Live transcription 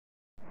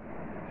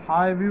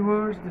Hi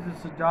viewers, this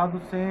is Sajjad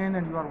Hussain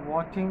and you are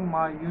watching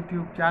my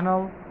YouTube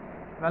channel.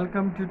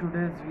 Welcome to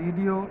today's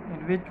video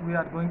in which we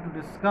are going to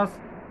discuss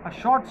a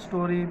short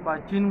story by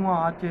Chinua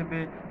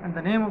Achebe, and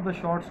the name of the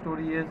short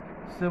story is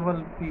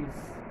Civil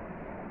Peace.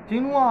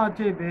 Chinua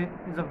Achebe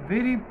is a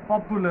very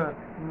popular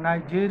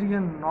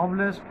Nigerian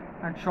novelist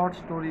and short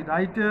story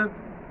writer.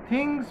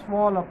 Things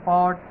Fall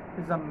Apart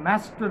is a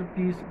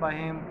masterpiece by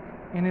him.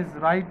 In his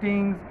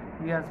writings,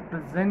 he has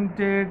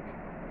presented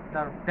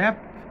the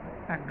depth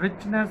and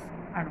richness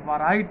and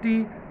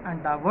variety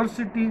and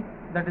diversity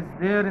that is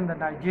there in the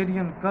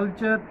Nigerian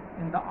culture,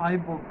 in the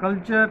Igbo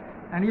culture,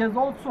 and he has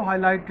also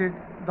highlighted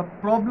the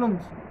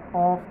problems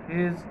of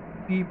his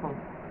people.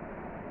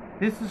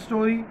 This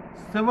story,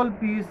 Civil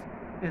Peace,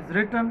 is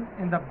written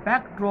in the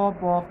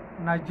backdrop of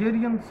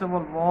Nigerian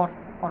Civil War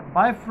or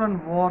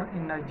Biafran War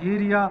in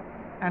Nigeria,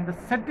 and the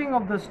setting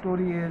of the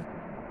story is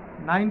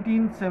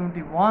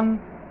 1971,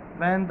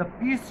 when the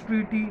peace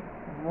treaty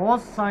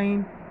was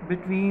signed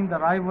between the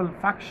rival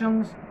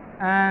factions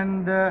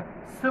and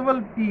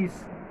civil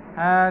peace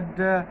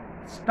had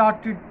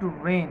started to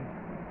reign.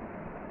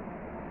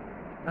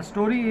 The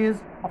story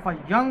is of a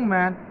young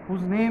man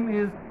whose name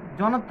is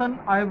Jonathan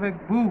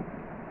Iwegbu,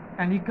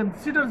 and he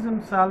considers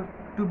himself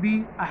to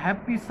be a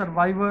happy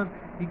survivor.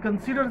 He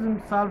considers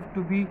himself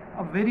to be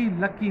a very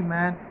lucky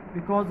man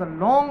because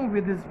along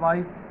with his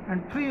wife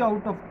and 3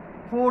 out of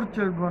 4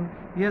 children,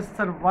 he has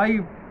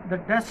survived the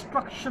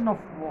destruction of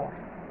war.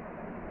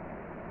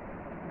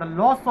 The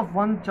loss of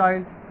one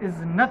child is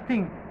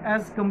nothing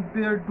as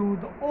compared to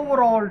the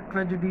overall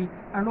tragedy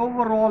and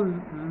overall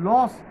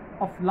loss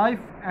of life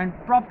and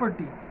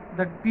property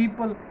that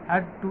people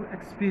had to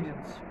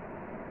experience.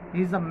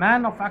 He is a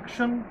man of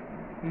action.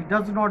 He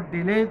does not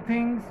delay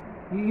things.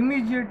 He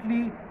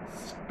immediately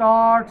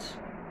starts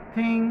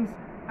things,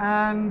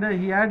 and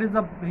he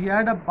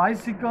had a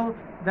bicycle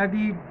that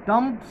he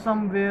dumped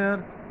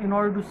somewhere in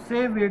order to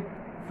save it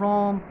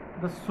from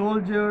the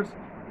soldiers.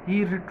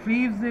 He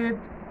retrieves it,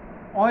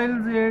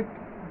 oils it,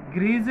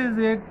 greases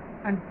it,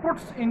 and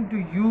puts into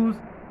use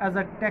as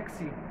a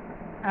taxi,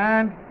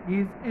 and he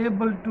is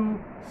able to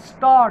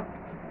start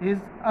his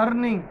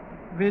earning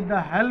with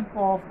the help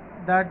of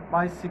that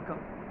bicycle.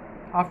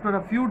 After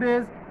a few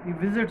days, he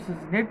visits his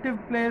native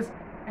place,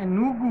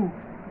 Enugu,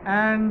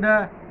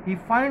 and he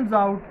finds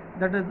out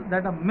that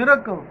a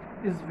miracle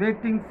is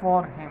waiting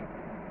for him.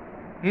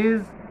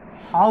 His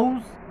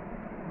house,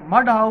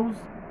 mud house,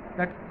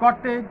 that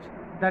cottage,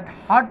 that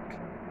hut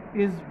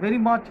is very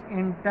much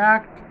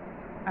intact,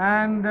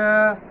 and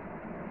a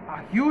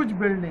huge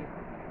building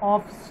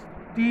of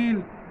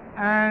steel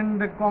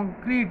and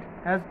concrete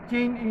has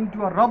changed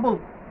into a rubble,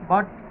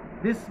 but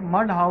this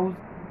mud house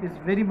is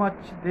very much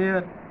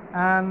there,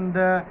 and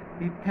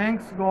he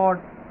thanks God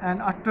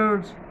and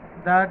utters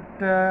that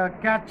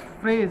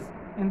catchphrase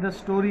in the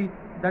story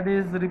that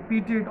is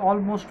repeated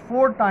almost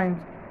 4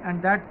 times,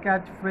 and that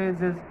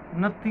catchphrase is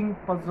 "Nothing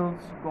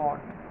puzzles God."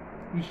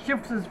 He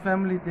shifts his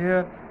family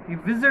there. He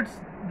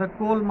visits the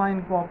coal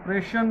mine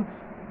corporation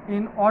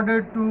in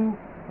order to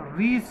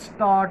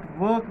restart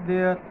work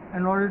there,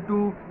 in order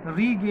to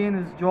regain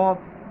his job,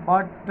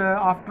 but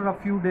after a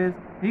few days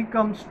he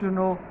comes to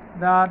know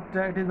that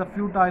it is a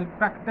futile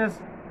practice,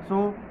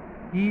 so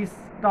he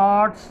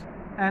starts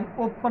an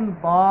open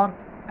bar,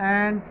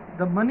 and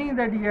the money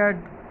that he had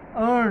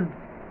earned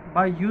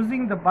by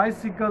using the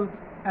bicycle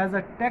as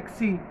a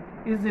taxi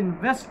is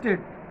invested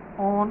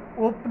on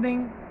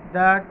opening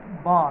that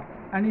bar,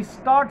 and he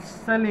starts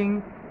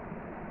selling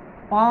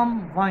palm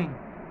wine.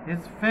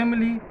 His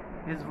family,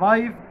 his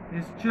wife,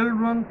 his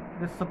children,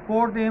 they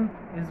support him.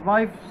 His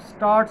wife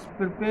starts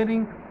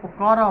preparing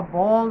okara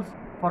balls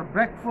for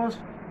breakfast,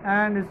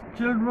 and his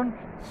children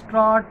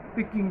start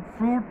picking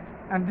fruit,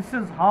 and this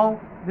is how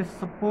they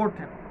support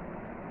him,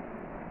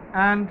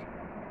 and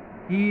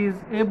he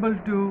is able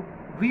to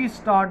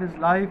restart his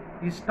life.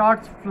 He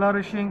starts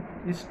flourishing,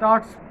 he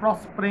starts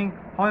prospering.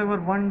 However,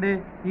 one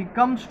day he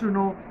comes to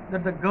know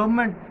that the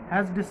government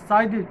has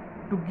decided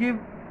to give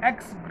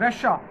ex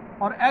gratia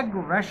or egg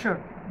rasher,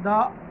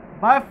 the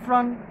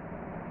Biafran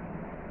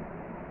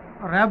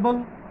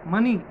rebel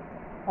money,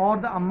 or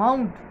the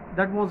amount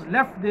that was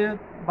left there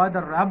by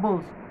the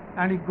rebels,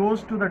 and he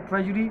goes to the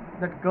treasury,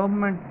 that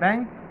government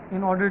bank,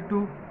 in order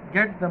to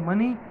get the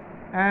money,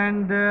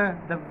 and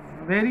the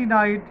very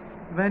night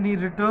when he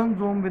returns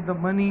home with the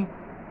money,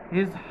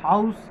 his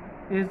house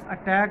is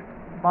attacked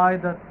by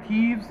the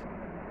thieves.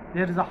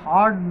 There is a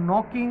hard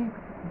knocking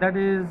that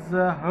is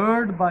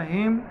heard by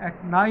him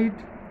at night,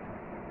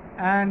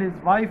 and his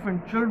wife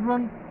and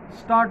children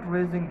start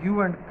raising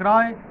hue and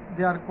cry.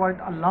 They are quite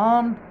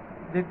alarmed.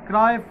 They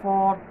cry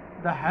for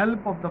the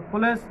help of the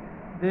police.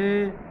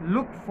 They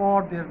look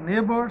for their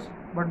neighbors,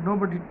 but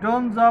nobody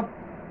turns up.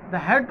 The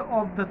head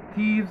of the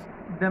thieves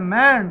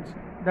demands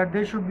that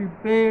they should be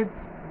paid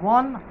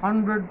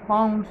 100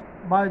 pounds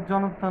by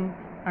Jonathan,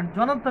 and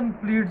Jonathan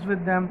pleads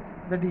with them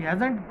that he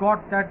hasn't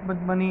got that much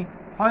money.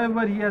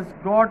 However, he has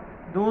got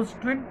those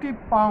 20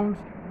 pounds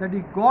that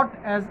he got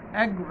as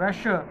egg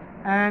rasher,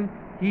 and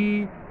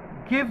he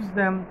gives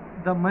them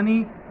the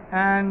money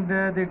and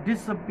they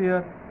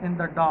disappear in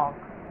the dark.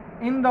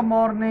 In the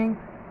morning,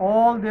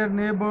 all their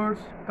neighbors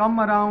come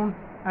around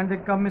and they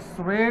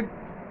commiserate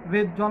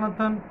with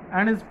Jonathan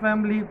and his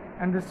family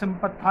and they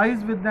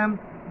sympathize with them.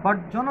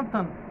 But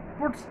Jonathan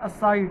puts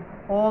aside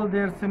all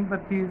their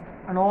sympathies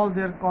and all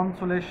their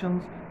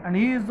consolations, and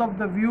he is of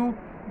the view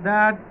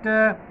that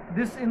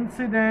this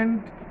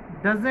incident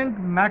doesn't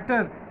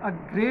matter a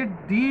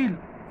great deal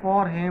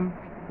for him,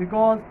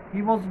 because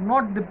he was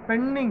not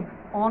depending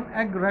on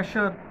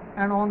aggression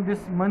and on this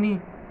money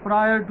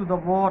prior to the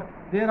war.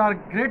 There are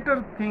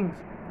greater things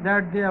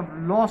that they have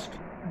lost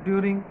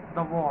during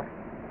the war.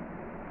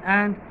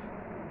 And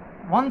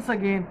once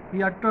again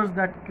he utters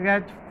that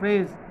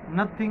catchphrase,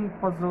 nothing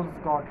puzzles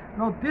God.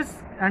 Now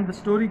this, and the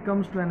story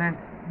comes to an end.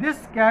 This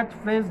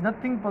catchphrase,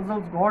 nothing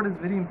puzzles God, is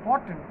very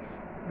important,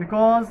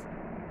 because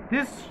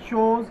this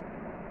shows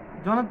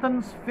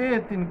Jonathan's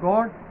faith in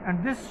God,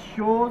 and this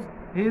shows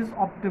his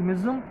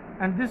optimism,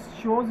 and this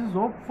shows his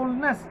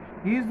hopefulness.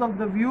 He is of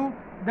the view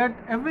that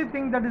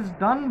everything that is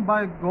done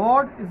by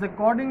God is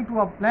according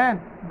to a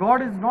plan.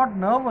 God is not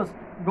nervous.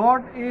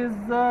 God is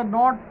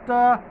not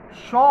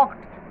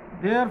shocked.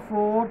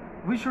 Therefore,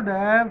 we should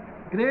have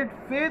great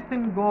faith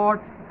in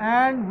God,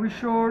 and we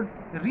should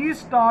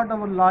restart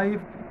our life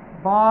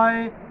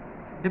by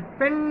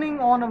depending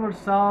on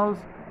ourselves,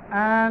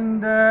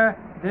 and there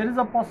is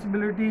a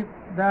possibility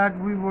that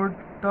we would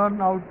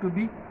turn out to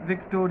be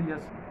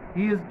victorious.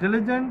 He is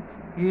diligent,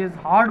 he is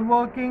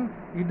hardworking,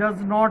 he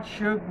does not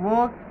shirk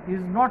work, he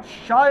is not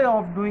shy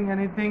of doing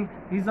anything,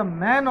 he is a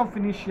man of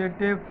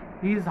initiative,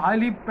 he is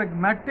highly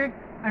pragmatic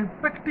and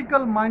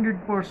practical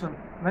minded person.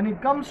 When he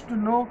comes to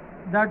know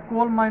that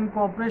coal mine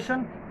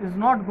corporation is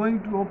not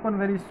going to open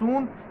very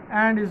soon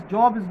and his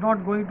job is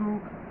not going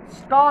to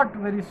start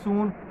very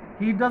soon,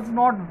 he does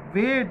not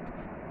wait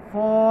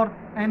for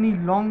any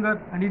longer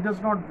and he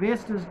does not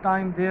waste his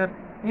time there.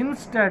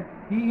 Instead,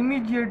 he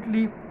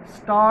immediately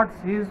starts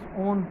his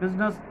own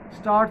business,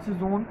 starts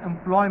his own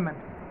employment,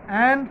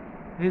 and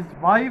his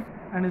wife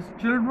and his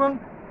children,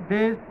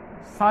 they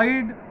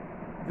side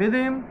with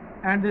him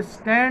and they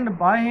stand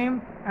by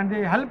him and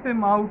they help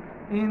him out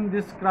in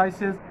this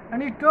crisis,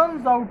 and he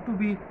turns out to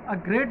be a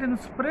great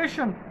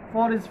inspiration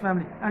for his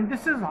family. And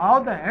this is how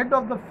the head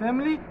of the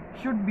family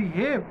should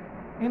behave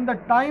in the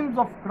times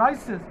of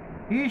crisis.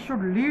 He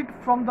should lead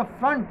from the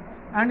front,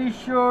 and he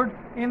should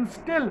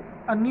instill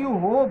a new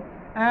hope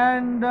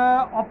and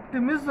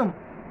optimism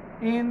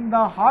in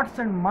the hearts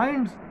and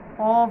minds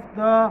of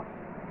the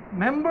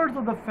members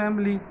of the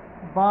family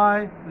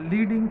by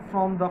leading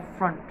from the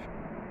front.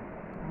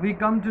 We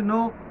come to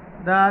know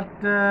that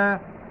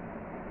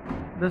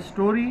the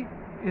story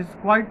is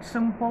quite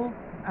simple,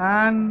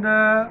 and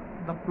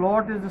the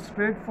plot is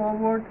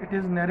straightforward. It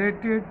is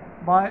narrated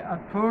by a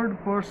third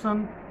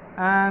person,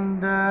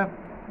 and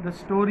the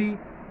story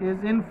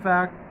is in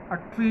fact a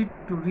treat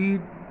to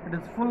read. It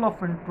is full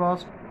of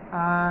interest,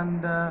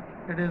 and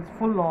it is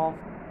full of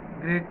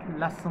great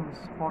lessons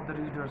for the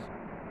readers.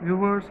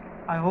 Viewers,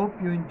 I hope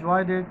you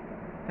enjoyed it.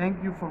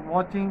 Thank you for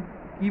watching.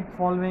 Keep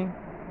following.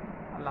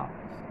 Allah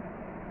Hafiz.